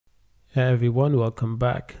Hey everyone, welcome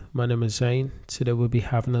back. My name is Zane. Today we'll be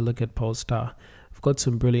having a look at Polestar. I've got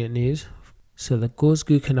some brilliant news. So the Gores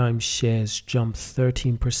Guggenheim shares jumped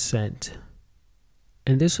 13%.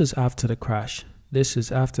 And this was after the crash.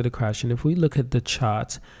 And if we look at the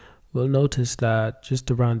chart, we'll notice that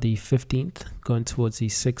just around the 15th, going towards the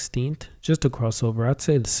 16th, just a crossover, I'd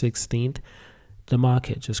say the 16th, the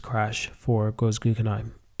market just crashed for Gores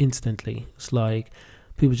Guggenheim instantly. It's like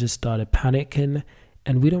people just started panicking.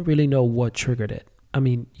 And we don't really know what triggered it. I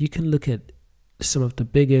mean, you can look at some of the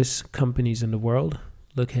biggest companies in the world.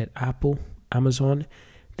 Look at Apple, Amazon.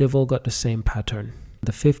 They've all got the same pattern.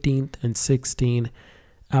 The 15th and 16th,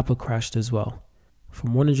 Apple crashed as well.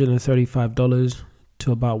 From $135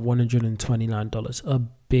 to about $129. A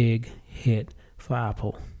big hit for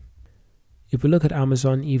Apple. If we look at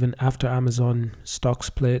Amazon, even after Amazon stock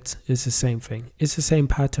splits, it's the same thing. It's the same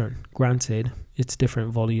pattern. Granted, it's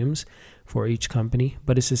different volumes for each company,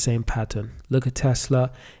 but it's the same pattern. Look at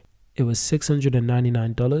Tesla. It was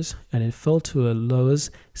 $699 and it fell to a low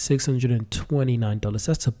as $629.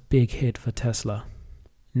 That's a big hit for Tesla.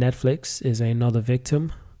 Netflix is another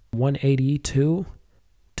victim. 182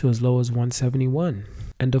 to as low as 171.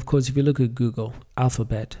 And of course, if you look at Google,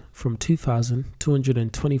 Alphabet from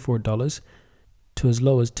 $2,224 to as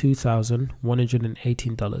low as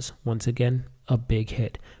 $2,118. Once again, a big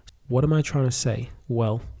hit. What am I trying to say?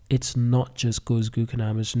 Well, it's not just Gores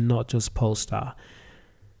Guggenheim, it's not just Polestar.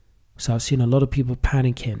 So I've seen a lot of people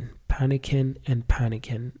panicking.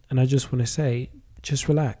 And I just want to say, just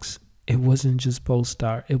relax. It wasn't just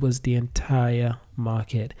Polestar, it was the entire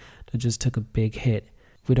market that just took a big hit.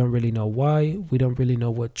 We don't really know why, we don't really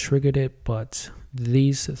know what triggered it, but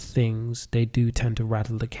these things, they do tend to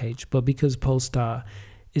rattle the cage. But because Polestar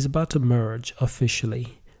is about to merge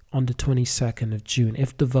officially on the 22nd of June,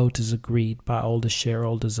 if the vote is agreed by all the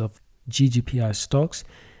shareholders of GGPI stocks,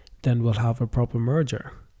 then we'll have a proper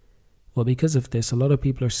merger. Well, because of this, a lot of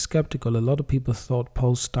people are skeptical. A lot of people thought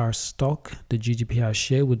Polestar stock, the GGPI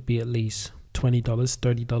share, would be at least $20,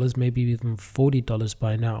 $30, maybe even $40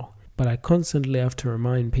 by now. But I constantly have to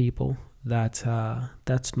remind people that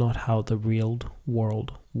that's not how the real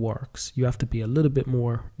world works. You have to be a little bit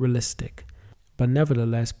more realistic. But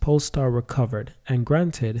nevertheless, Polestar recovered. And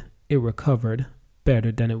granted, it recovered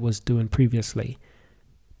better than it was doing previously.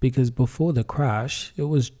 Because before the crash, it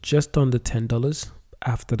was just under $10.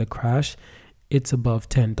 After the crash, it's above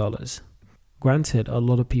 $10. Granted, a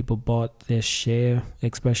lot of people bought this share,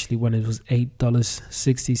 especially when it was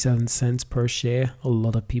 $8.67 per share. A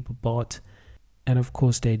lot of people bought. And of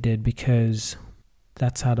course they did, because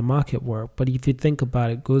that's how the market worked. But if you think about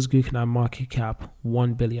it, Gores Guggenheim market cap,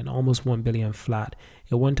 1 billion, almost 1 billion flat.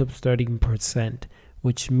 It went up 13%,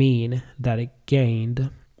 which mean that it gained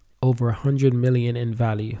over 100 million in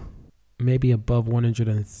value, maybe above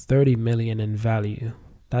 130 million in value.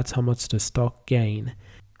 That's how much the stock gained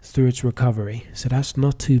through its recovery. So that's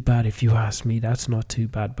not too bad if you ask me. That's not too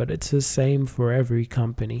bad, but it's the same for every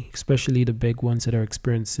company, especially the big ones that are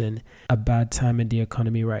experiencing a bad time in the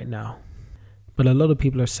economy right now. But a lot of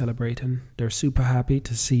people are celebrating. They're super happy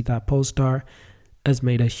to see that Polestar has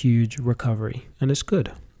made a huge recovery, and it's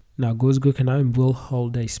good. Now, Gores Guggenheim will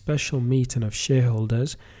hold a special meeting of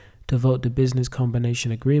shareholders to vote the business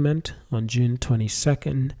combination agreement on June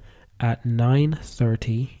 22nd at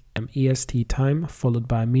 9:30 a.m. EST time, followed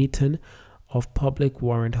by a meeting of public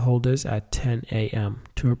warrant holders at 10 a.m.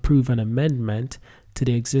 to approve an amendment to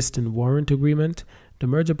the existing warrant agreement. The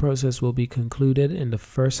merger process will be concluded in the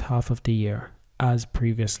first half of the year, as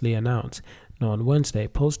previously announced. Now, on Wednesday,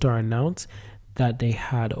 Polestar announced that they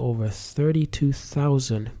had over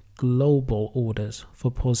 32,000 global orders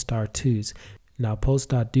for Polestar 2s. Now,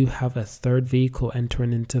 Polestar do have a third vehicle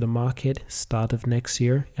entering into the market start of next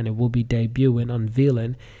year, and it will be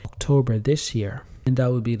unveiling October this year, and that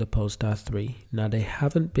will be the Polestar 3. Now, they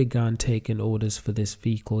haven't begun taking orders for this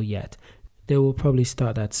vehicle yet. They will probably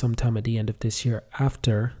start that sometime at the end of this year,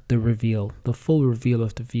 after the full reveal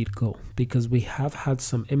of the vehicle, because we have had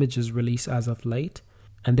some images released as of late,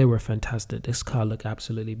 and they were fantastic. This car looked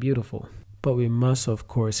absolutely beautiful. But we must, of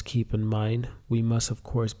course, keep in mind, we must, of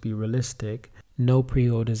course, be realistic. No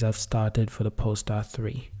pre-orders have started for the Polestar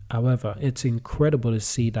 3. However, it's incredible to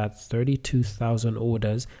see that 32,000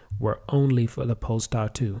 orders were only for the Polestar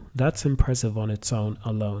 2. That's impressive on its own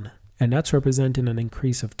alone. And that's representing an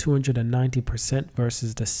increase of 290%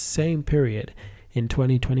 versus the same period in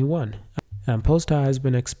 2021. And Polestar has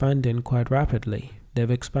been expanding quite rapidly. They've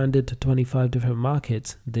expanded to 25 different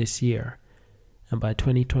markets this year. And by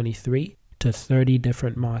 2023, to 30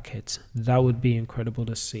 different markets. That would be incredible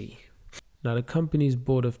to see. Now, the company's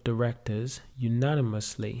board of directors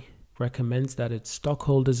unanimously recommends that its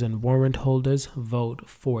stockholders and warrant holders vote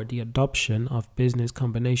for the adoption of business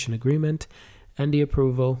combination agreement and the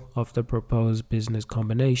approval of the proposed business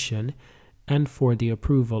combination, and for the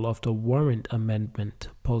approval of the warrant amendment,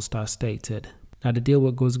 Polestar stated. Now, the deal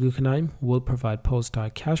with Gores Guggenheim will provide Polestar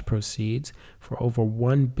cash proceeds for over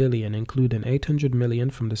 $1 billion, including $800 million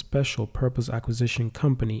from the Special Purpose Acquisition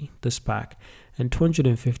Company, the SPAC, and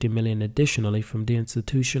 $250 million additionally from the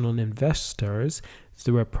institutional investors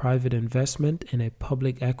through a private investment in a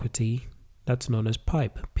public equity that's known as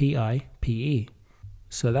PIPE, P-I-P-E.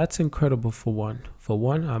 So that's incredible for one. For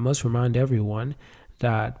one, I must remind everyone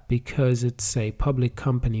that because it's a public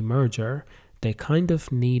company merger, they kind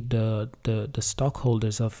of need the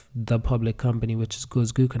stockholders of the public company, which is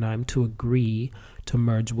Gores Guggenheim, to agree to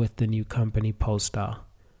merge with the new company Polestar.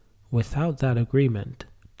 Without that agreement,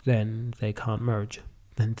 then they can't merge.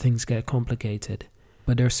 Then things get complicated.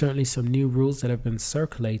 But there are certainly some new rules that have been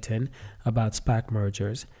circulating about SPAC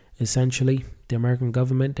mergers. Essentially, the American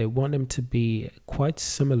government, they want them to be quite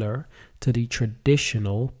similar to the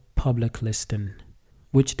traditional public listing,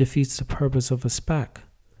 which defeats the purpose of a SPAC.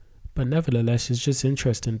 But nevertheless, it's just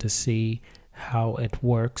interesting to see how it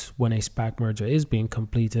works when a SPAC merger is being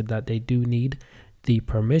completed, that they do need the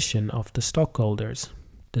permission of the stockholders,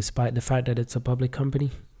 despite the fact that it's a public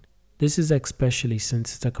company. This is especially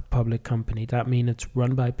since it's a public company. That means it's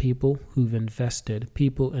run by people who've invested,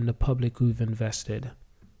 people in the public who've invested.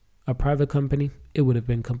 A private company, it would have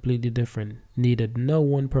been completely different. Needed no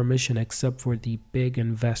one permission except for the big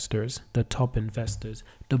investors, the top investors,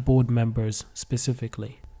 the board members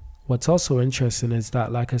specifically. What's also interesting is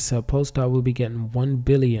that, like I said, Polestar will be getting $1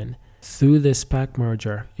 billion through this SPAC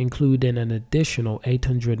merger, including an additional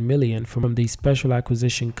 $800 million from the special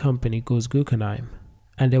acquisition company Gores Guggenheim.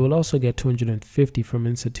 And they will also get $250 from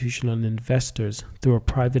institutional investors through a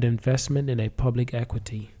private investment in a public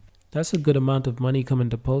equity. That's a good amount of money coming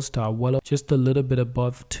to Polestar, well, just a little bit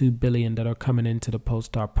above $2 billion that are coming into the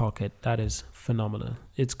Polestar pocket. That is phenomenal.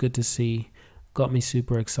 It's good to see. Got me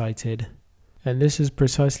super excited. And this is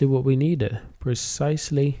precisely what we needed.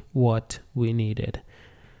 Precisely what we needed.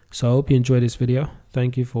 So I hope you enjoyed this video.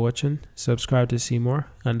 Thank you for watching. Subscribe to see more,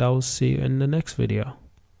 and I will see you in the next video.